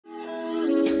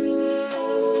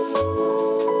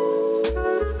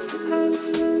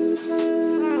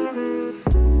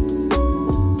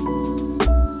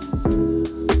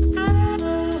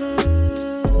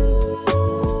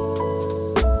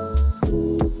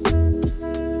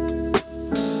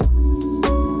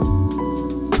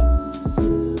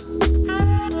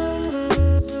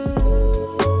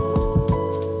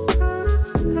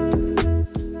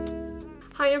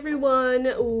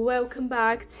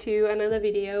back to another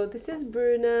video. This is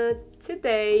Bruna.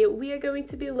 Today we are going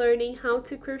to be learning how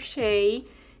to crochet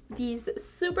these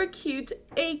super cute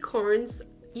acorns.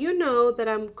 You know that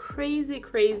I'm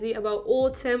crazy about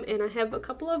autumn, and I have a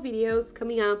couple of videos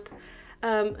coming up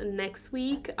next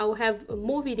week. I'll have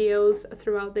more videos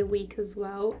throughout the week as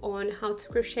well on how to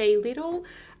crochet little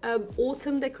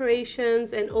autumn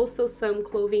decorations and also some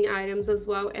clothing items as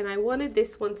well, and I wanted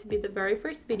this one to be the very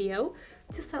first video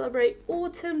to celebrate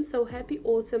autumn. So happy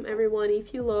autumn everyone,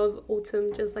 if you love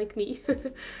autumn just like me.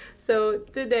 So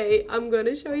today I'm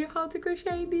gonna show you how to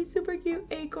crochet these super cute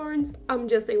acorns. I'm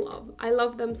just in love. I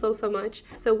love them so much.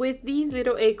 So with these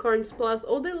little acorns plus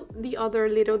all the other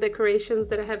little decorations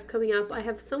that I have coming up, I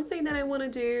have something that I want to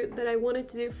do that I wanted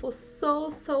to do for so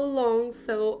long,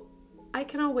 so I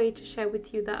cannot wait to share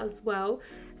with you that as well.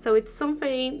 So it's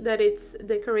something that it's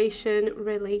decoration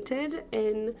related,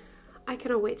 and I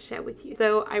cannot wait to share with you.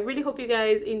 So I really hope you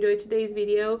guys enjoyed today's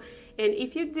video, and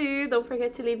if you do, don't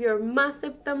forget to leave your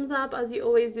massive thumbs up as you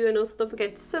always do, and also don't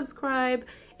forget to subscribe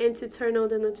and to turn on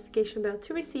the notification bell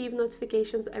to receive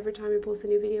notifications every time we post a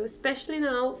new video, especially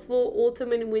now for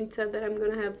autumn and winter, that I'm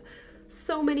gonna have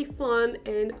so many fun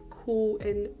and cool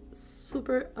and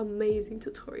super amazing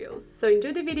tutorials. So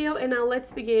enjoy the video, and now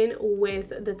let's begin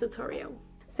with the tutorial.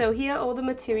 So here are all the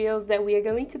materials that we are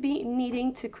going to be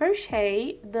needing to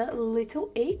crochet the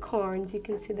little acorns. You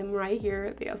can see them right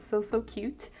here. They are so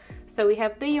cute. So we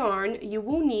have the yarn. You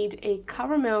will need a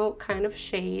caramel kind of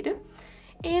shade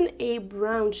and a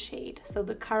brown shade. So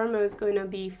the caramel is going to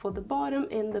be for the bottom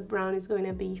and the brown is going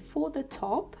to be for the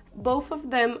top. Both of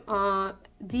them are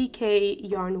DK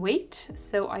yarn weight.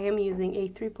 So I am using a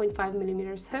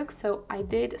 3.5mm hook. So I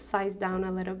did size down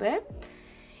a little bit.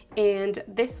 And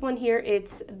this one here,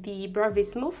 it's the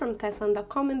Bravissimo from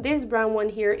Tessan.com, and this brown one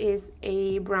here is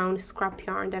a brown scrap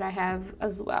yarn that I have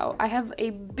as well. I have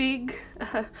a big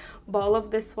ball of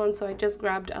this one, so I just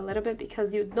grabbed a little bit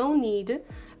because you don't need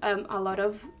a lot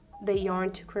of the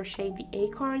yarn to crochet the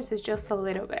acorns. It's just a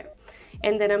little bit.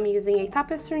 And then I'm using a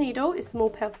tapestry needle, a small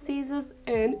pair of scissors,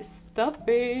 and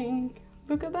stuffing.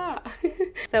 Look at that.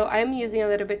 So I'm using a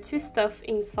little bit to stuff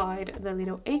inside the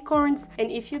little acorns, and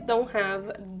if you don't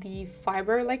have the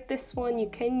fiber like this one, you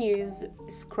can use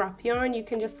scrap yarn. You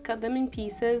can just cut them in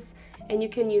pieces and you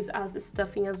can use as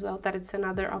stuffing as well. That it's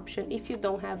another option if you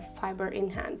don't have fiber in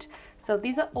hand. So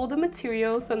these are all the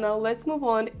materials, so now let's move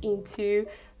on into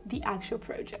the actual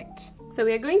project. So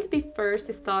we are going to be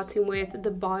first starting with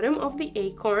the bottom of the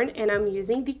acorn, and I'm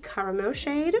using the caramel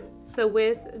shade. So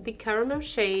with the caramel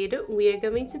shade, we are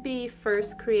going to be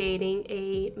first creating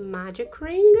a magic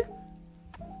ring.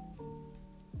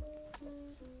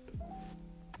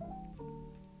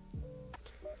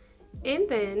 And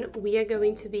then we are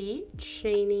going to be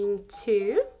chaining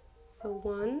 2. So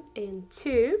 1 and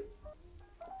 2.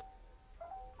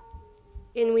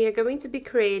 And we are going to be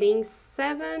creating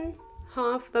 7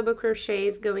 half double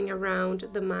crochets going around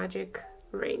the magic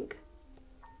ring.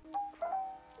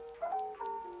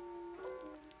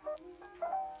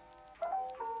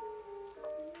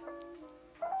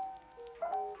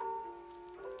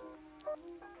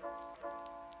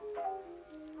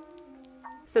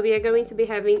 So we are going to be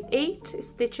having 8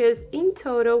 stitches in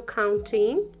total,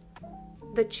 counting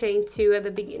the chain 2 at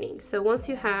the beginning. So once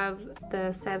you have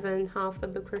the 7 half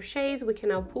double crochets, we can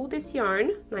now pull this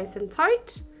yarn nice and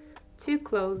tight to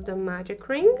close the magic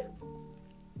ring.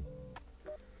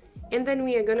 And then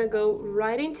we are gonna go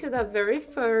right into the very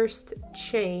first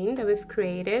chain that we've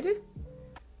created.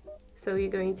 So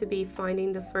you're going to be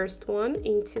finding the first one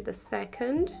into the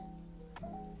second.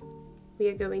 We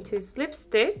are going to slip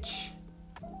stitch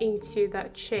into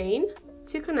that chain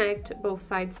to connect both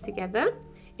sides together.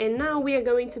 And now we are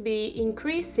going to be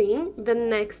increasing the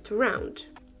next round.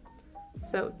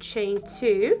 So chain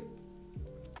 2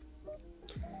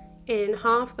 and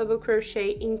half double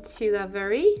crochet into the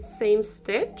very same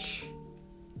stitch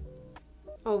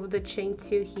of the chain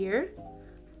 2 here.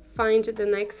 Find the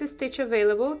next stitch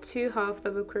available, 2 half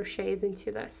double crochets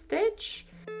into that stitch.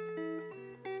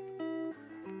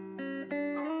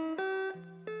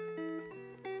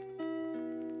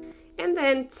 And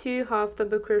then 2 half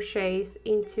double crochets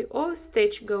into all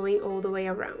stitch going all the way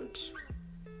around.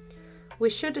 We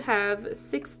should have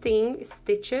 16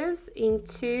 stitches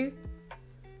into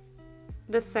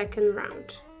the second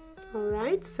round.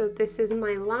 Alright, so this is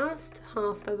my last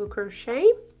half double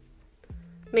crochet.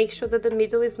 Make sure that the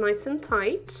middle is nice and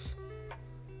tight.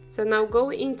 So now go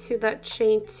into that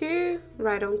chain 2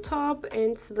 right on top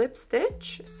and slip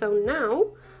stitch. So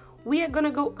now we are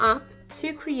gonna go up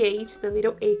to create the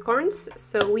little acorns.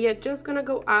 So we are just gonna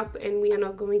go up and we are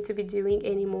not going to be doing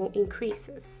any more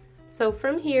increases. So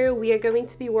from here we are going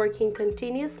to be working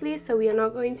continuously, so we are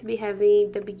not going to be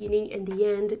having the beginning and the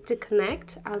end to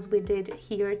connect as we did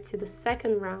here to the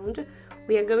second round.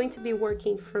 We are going to be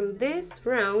working from this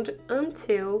round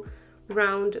until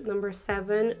round number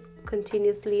 7,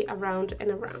 continuously around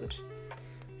and around.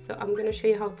 So I'm going to show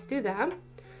you how to do that.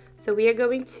 So we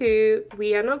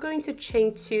are not going to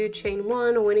chain 2, chain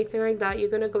 1 or anything like that. You're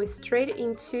going to go straight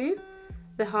into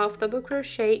the half double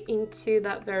crochet into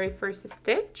that very first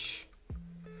stitch.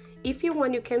 If you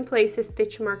want, you can place a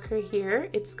stitch marker here.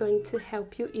 It's going to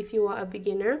help you if you are a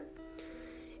beginner.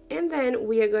 And then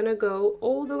we are going to go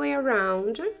all the way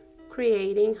around,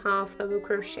 creating half double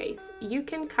crochets. You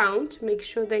can count, make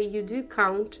sure that you do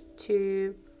count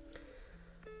to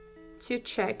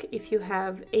check if you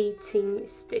have 18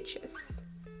 stitches.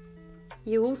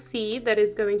 You will see that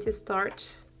it's going to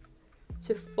start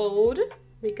to fold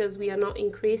because we are not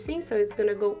increasing, so it's going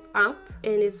to go up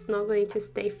and it's not going to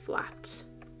stay flat.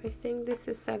 I think this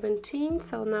is 17,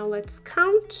 so now let's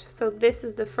count. So this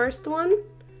is the first one.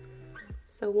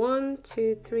 So 1,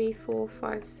 2, 3, 4,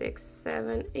 5, 6,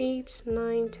 7, 8,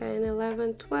 9, 10,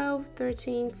 11, 12,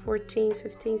 13, 14,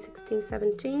 15, 16,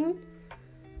 17.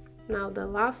 Now the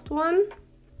last one.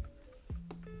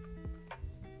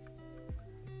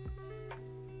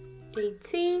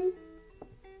 18.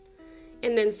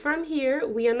 And then from here,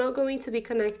 we are not going to be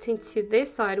connecting to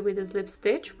this side with a slip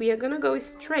stitch. We are going to go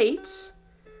straight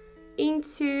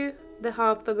into the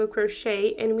half double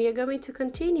crochet and we are going to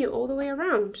continue all the way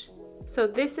around. So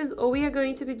this is all we are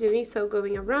going to be doing, so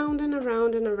going around and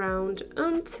around and around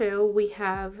until we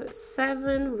have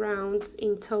 7 rounds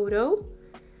in total.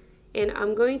 And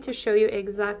I'm going to show you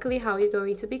exactly how you're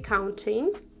going to be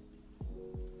counting,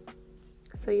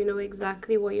 so you know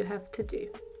exactly what you have to do.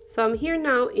 So I'm here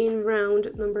now in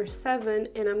round number 7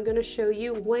 and I'm going to show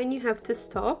you when you have to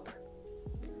stop.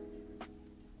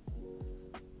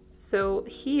 So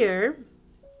here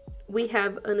we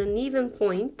have an uneven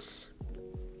point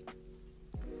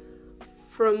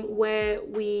from where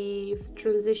we've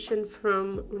transitioned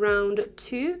from round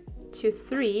 2 to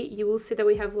 3. You will see that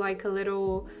we have like a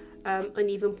little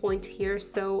uneven point here.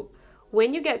 So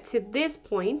when you get to this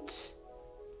point,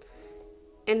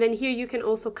 and then here you can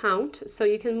also count, so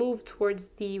you can move towards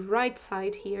the right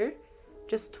side here,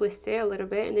 just twist it a little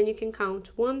bit, and then you can count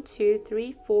 1, 2,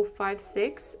 3, 4, 5,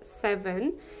 6,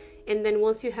 7, and then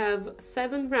once you have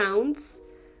 7 rounds,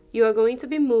 you are going to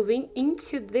be moving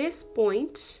into this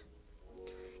point,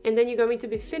 and then you're going to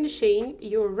be finishing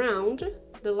your round,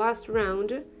 the last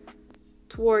round,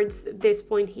 towards this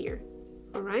point here.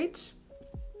 All right?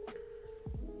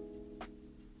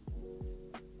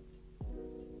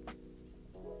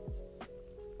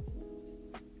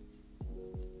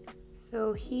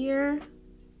 So here,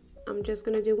 I'm just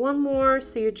going to do one more.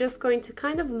 So you're just going to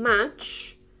kind of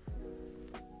match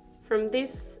from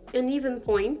this uneven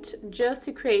point just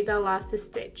to create that last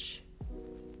stitch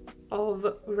of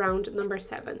round number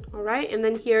 7. All right? And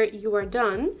then here you are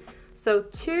done. So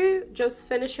to just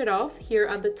finish it off here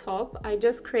at the top, I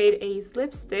just create a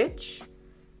slip stitch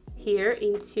here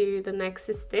into the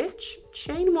next stitch,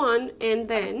 chain 1, and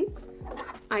then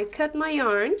I cut my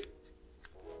yarn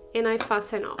and I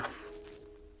fasten off.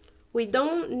 We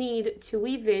don't need to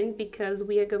weave in because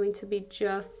we are going to be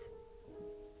just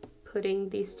putting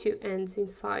these 2 ends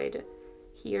inside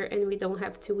here and we don't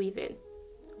have to weave in.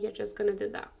 We are just going to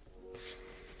do that.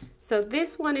 So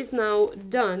this one is now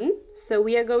done. So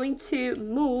we are going to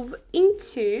move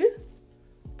into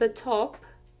the top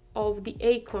of the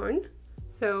acorn.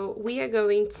 So we are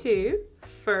going to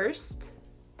first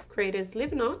create a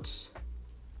slip knot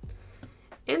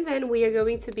and then we are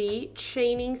going to be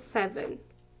chaining 7.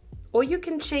 Or you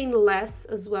can chain less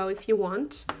as well if you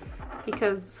want,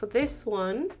 because for this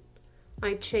one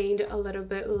I chained a little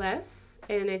bit less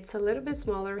and it's a little bit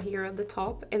smaller here at the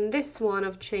top, and this one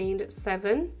I've chained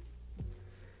 7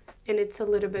 and it's a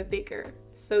little bit bigger.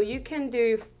 So you can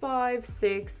do 5,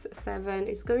 6, 7.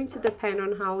 It's going to depend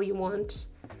on how you want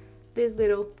this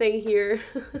little thing here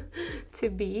to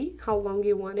be, how long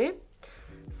you want it.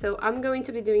 So I'm going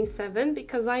to be doing 7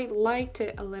 because I liked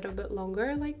it a little bit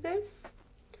longer like this.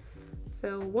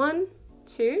 So 1,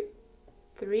 2,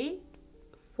 3,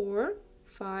 4,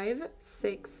 5,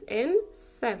 6, and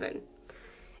 7.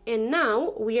 And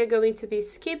now we are going to be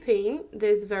skipping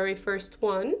this very first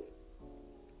one,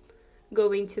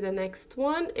 going to the next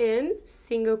one and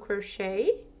single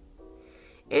crochet.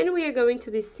 And we are going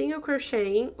to be single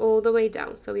crocheting all the way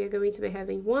down. So we are going to be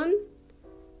having 1,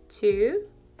 2,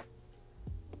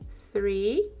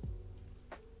 3,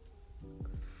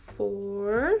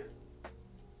 4, 5,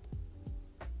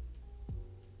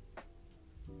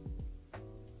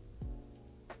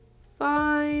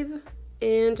 5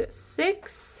 and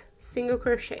 6 single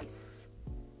crochets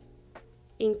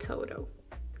in total.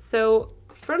 So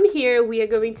from here we are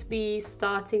going to be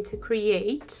starting to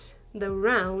create the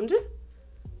round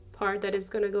part that is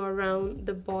going to go around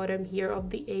the bottom here of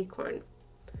the acorn.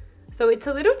 So it's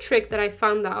a little trick that I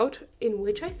found out, in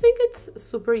which I think it's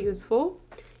super useful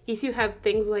if you have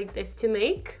things like this to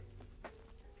make.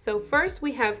 So first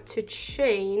we have to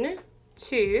chain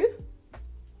 2,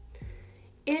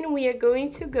 and we are going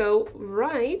to go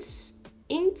right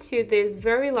into this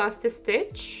very last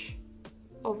stitch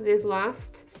of this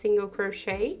last single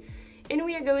crochet, and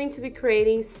we are going to be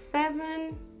creating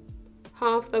 7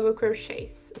 half double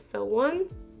crochets. So 1,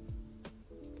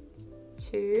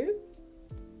 2,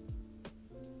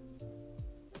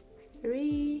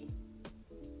 3,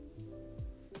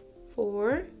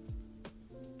 4,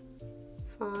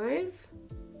 5,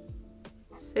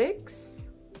 6,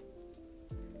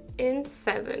 and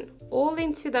 7, all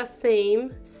into the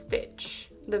same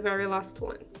stitch, the very last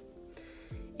one.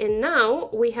 And now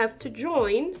we have to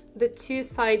join the 2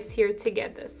 sides here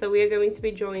together. So we are going to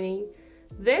be joining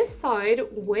this side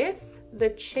with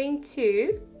the chain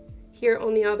 2 here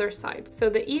on the other side. So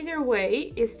the easier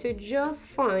way is to just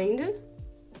find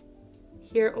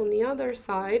here on the other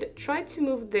side, try to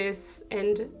move this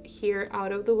end here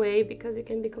out of the way because it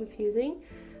can be confusing.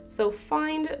 So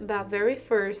find that very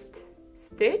first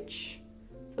stitch,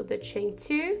 so the chain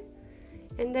 2,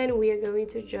 and then we are going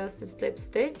to just slip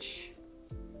stitch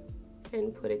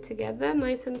and put it together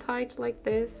nice and tight like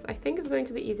this. I think it's going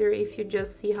to be easier if you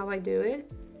just see how I do it,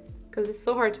 because it's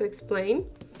so hard to explain.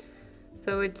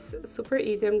 So it's super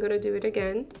easy. I'm gonna do it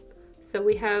again. So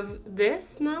we have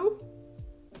this now,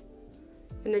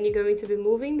 and then you're going to be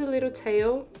moving the little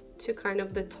tail to kind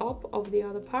of the top of the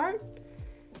other part,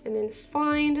 and then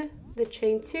find the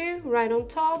chain 2 right on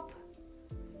top,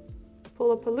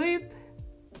 pull up a loop,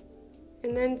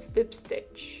 and then slip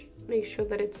stitch. Make sure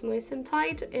that it's nice and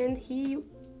tight, and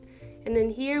then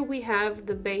here we have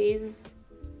the base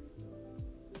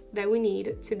that we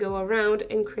need to go around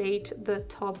and create the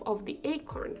top of the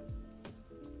acorn.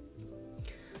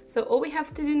 So all we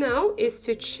have to do now is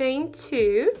to chain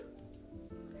 2,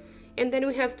 and then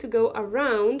we have to go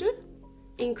around,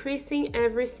 increasing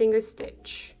every single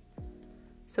stitch.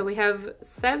 So we have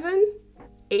 7,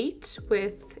 8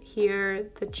 with here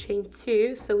the chain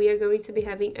 2, so we are going to be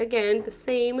having again the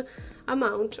same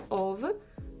amount of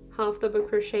half double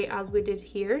crochet as we did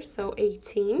here, so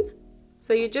 18.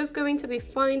 So you're just going to be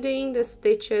finding the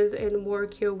stitches and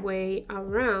work your way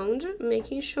around,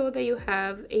 making sure that you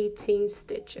have 18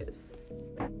 stitches.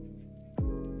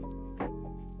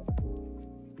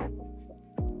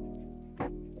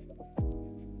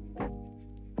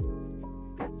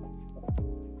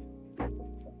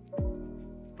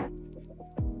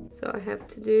 So I have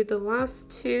to do the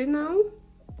last 2 now.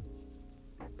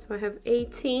 So I have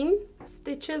 18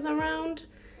 stitches around,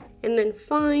 and then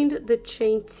find the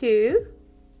chain 2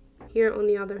 here on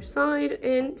the other side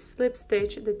and slip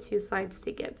stitch the 2 sides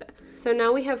together. So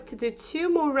now we have to do 2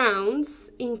 more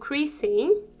rounds,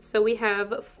 increasing, so we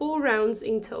have 4 rounds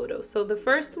in total. So the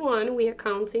first one, we are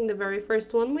counting the very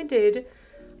first one we did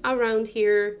around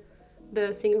here,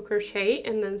 the single crochet,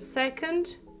 and then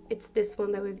second, it's this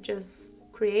one that we've just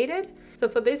created. So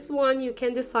for this one, you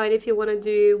can decide if you want to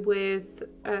do with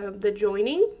the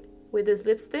joining with the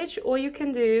slip stitch, or you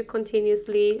can do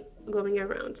continuously going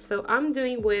around. So I'm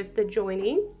doing with the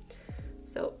joining.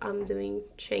 So I'm doing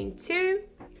chain 2,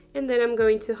 and then I'm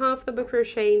going to half double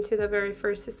crochet into the very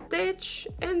first stitch,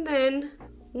 and then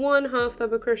 1 half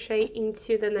double crochet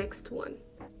into the next one.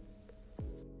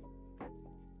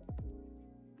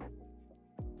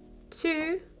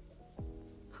 2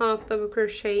 half double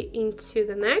crochet into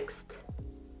the next,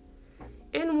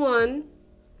 and 1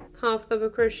 half double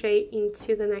crochet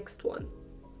into the next one.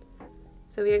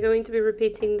 So we are going to be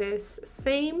repeating this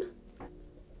same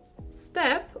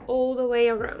step all the way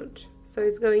around. So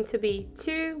it's going to be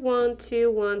 2 1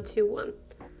 2 1 2 1.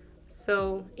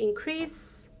 So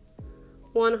increase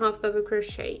 1 half double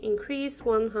crochet, increase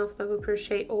 1 half double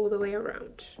crochet all the way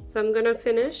around. So I'm gonna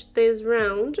finish this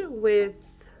round with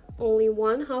only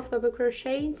 1 half double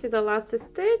crochet into the last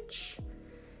stitch,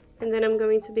 and then I'm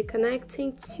going to be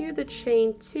connecting to the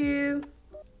chain 2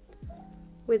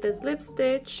 with a slip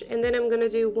stitch, and then I'm going to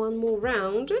do 1 more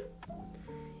round,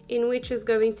 in which is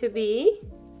going to be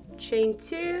chain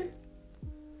 2,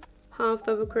 half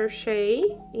double crochet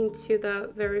into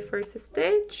the very first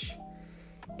stitch,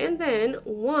 and then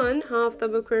 1 half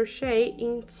double crochet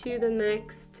into the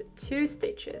next 2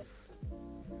 stitches.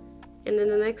 And then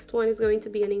the next one is going to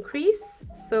be an increase,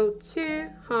 so 2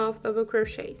 half double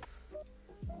crochets.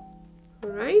 All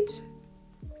right,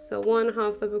 So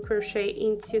 1/2 double crochet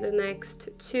into the next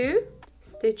 2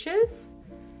 stitches,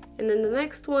 and then the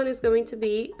next one is going to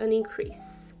be an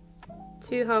increase.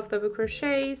 2 half double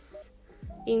crochets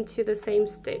into the same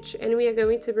stitch, and we are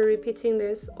going to be repeating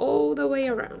this all the way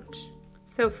around.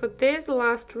 So for this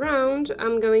last round,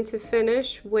 I'm going to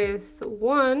finish with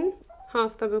 1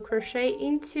 half double crochet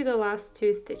into the last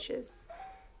 2 stitches,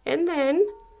 and then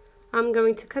I'm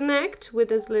going to connect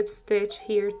with a slip stitch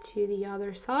here to the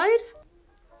other side,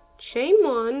 chain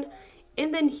 1,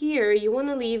 and then here you want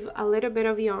to leave a little bit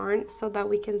of yarn so that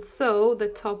we can sew the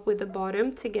top with the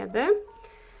bottom together.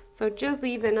 So just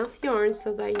leave enough yarn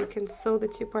so that you can sew the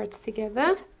 2 parts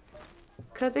together,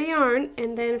 cut the yarn,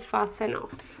 and then fasten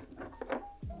off.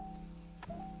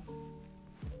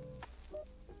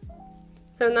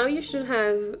 So now you should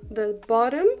have the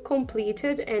bottom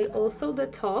completed and also the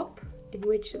top, in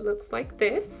which it looks like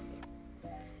this.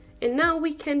 And now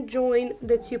we can join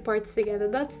the 2 parts together.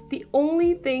 That's the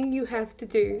only thing you have to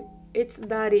do. It's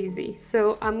that easy.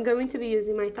 So I'm going to be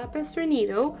using my tapestry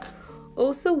needle.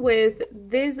 Also with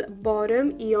this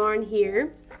bottom yarn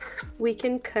here, we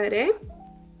can cut it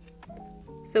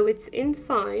so it's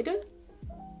inside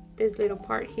this little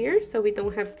part here, so we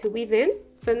don't have to weave in.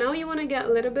 So now you want to get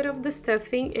a little bit of the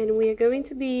stuffing, and we are going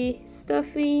to be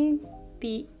stuffing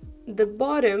the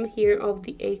bottom here of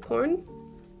the acorn,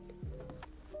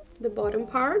 the bottom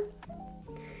part,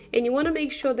 and you want to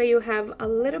make sure that you have a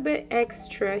little bit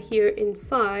extra here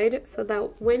inside so that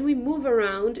when we move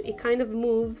around it kind of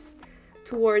moves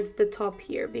towards the top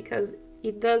here, because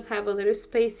it does have a little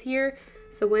space here,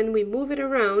 so when we move it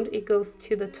around it goes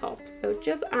to the top. So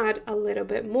just add a little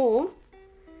bit more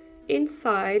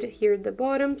inside here at the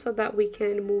bottom so that we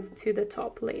can move to the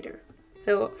top later.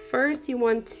 So first you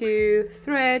want to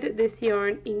thread this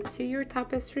yarn into your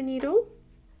tapestry needle.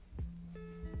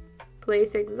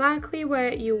 Place exactly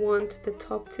where you want the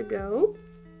top to go.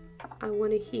 I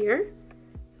want it here.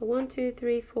 So 1, 2,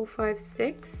 3, 4, 5,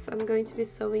 6. I'm going to be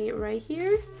sewing it right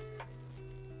here.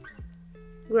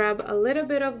 Grab a little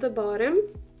bit of the bottom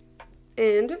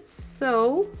and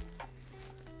sew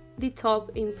the top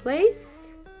in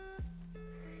place.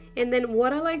 And then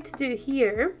what I like to do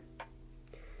here,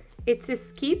 it's to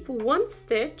skip 1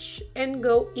 stitch and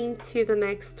go into the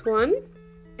next one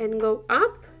and go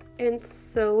up and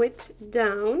sew it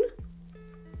down,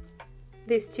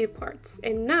 these 2 parts.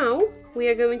 And now we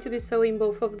are going to be sewing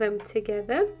both of them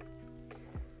together.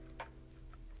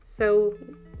 So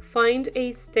find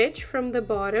a stitch from the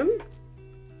bottom,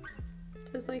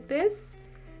 just like this.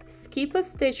 Skip a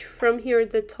stitch from here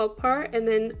at the top part and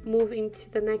then move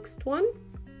into the next one,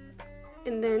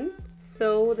 and then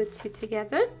sew the 2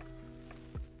 together.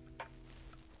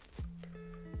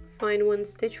 Find 1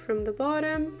 stitch from the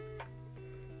bottom,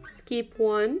 skip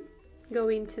 1, go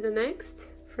into the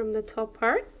next from the top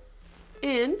part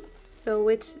and sew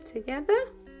it together.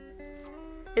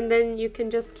 And then you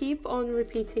can just keep on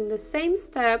repeating the same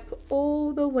step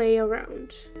all the way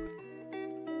around.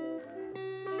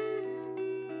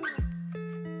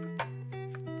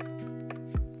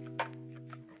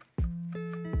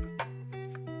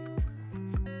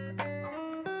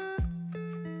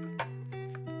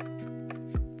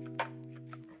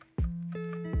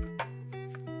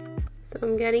 So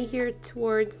I'm getting here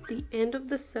towards the end of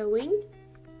the sewing.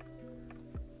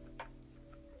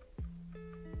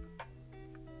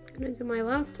 I'm gonna do my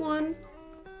last one.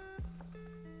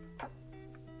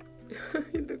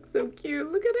 It looks so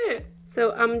cute, look at it.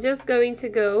 So I'm just going to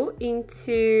go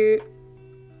into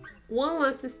 1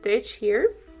 last stitch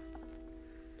here.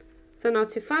 So now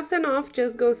to fasten off,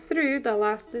 just go through the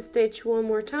last stitch 1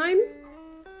 more time.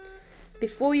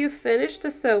 Before you finish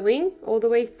the sewing all the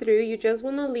way through, you just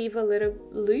want to leave a little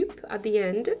loop at the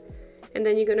end, and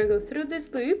then you're going to go through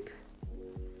this loop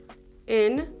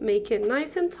and make it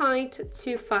nice and tight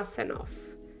to fasten off.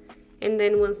 And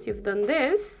then once you've done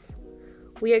this,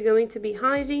 we are going to be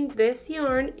hiding this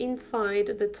yarn inside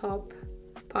the top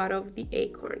part of the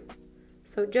acorn.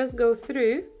 So just go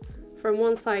through from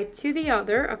one side to the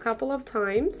other a couple of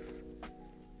times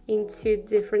into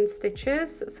different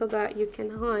stitches so that you can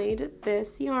hide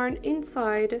this yarn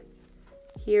inside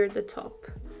here at the top.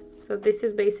 So this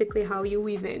is basically how you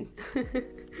weave in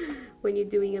when you're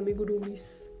doing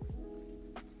amigurumis.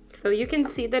 So you can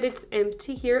see that it's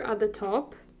empty here at the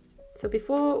top. So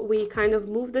before we kind of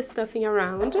move the stuffing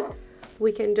around,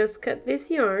 we can just cut this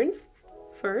yarn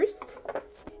first.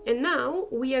 And now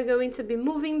we are going to be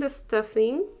moving the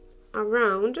stuffing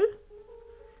around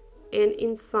and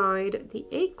inside the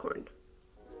acorn,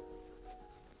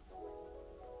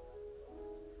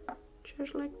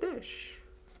 just like this.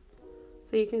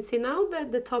 So you can see now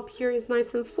that the top here is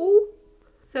nice and full.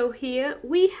 So here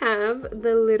we have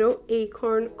the little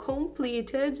acorn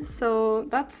completed. So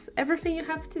that's everything you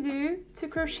have to do to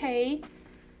crochet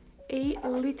a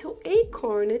little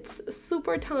acorn. It's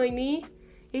super tiny.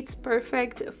 It's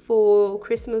perfect for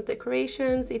Christmas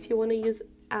decorations if you want to use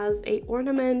as a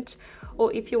ornament,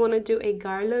 or if you want to do a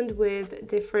garland with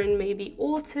different maybe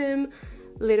autumn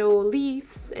little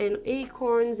leaves and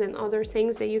acorns and other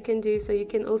things that you can do. So you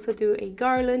can also do a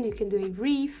garland, you can do a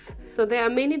wreath. So there are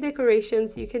many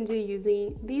decorations you can do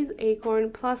using these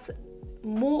acorn, plus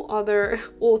more other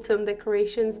autumn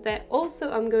decorations that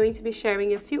also I'm going to be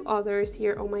sharing a few others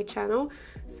here on my channel.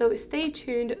 So stay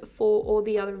tuned for all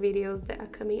the other videos that are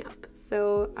coming up.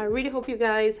 So I really hope you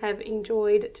guys have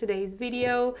enjoyed today's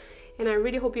video, and I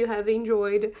really hope you have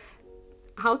enjoyed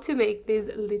how to make this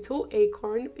little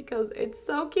acorn, because it's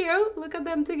so cute. Look at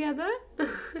them together.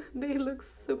 They look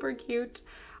super cute.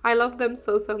 I love them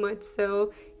so much.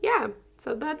 So yeah,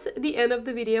 so that's the end of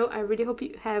the video. I really hope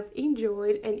you have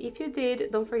enjoyed, and if you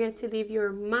did, don't forget to leave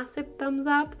your massive thumbs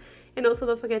up, and also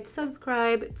don't forget to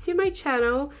subscribe to my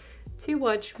channel to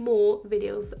watch more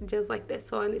videos just like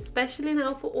this one, especially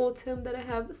now for autumn that I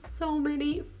have so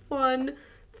many fun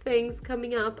things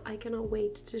coming up. I cannot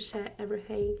wait to share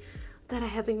everything that I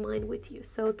have in mind with you.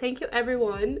 So thank you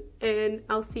everyone, and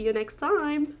I'll see you next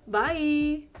time.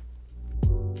 Bye!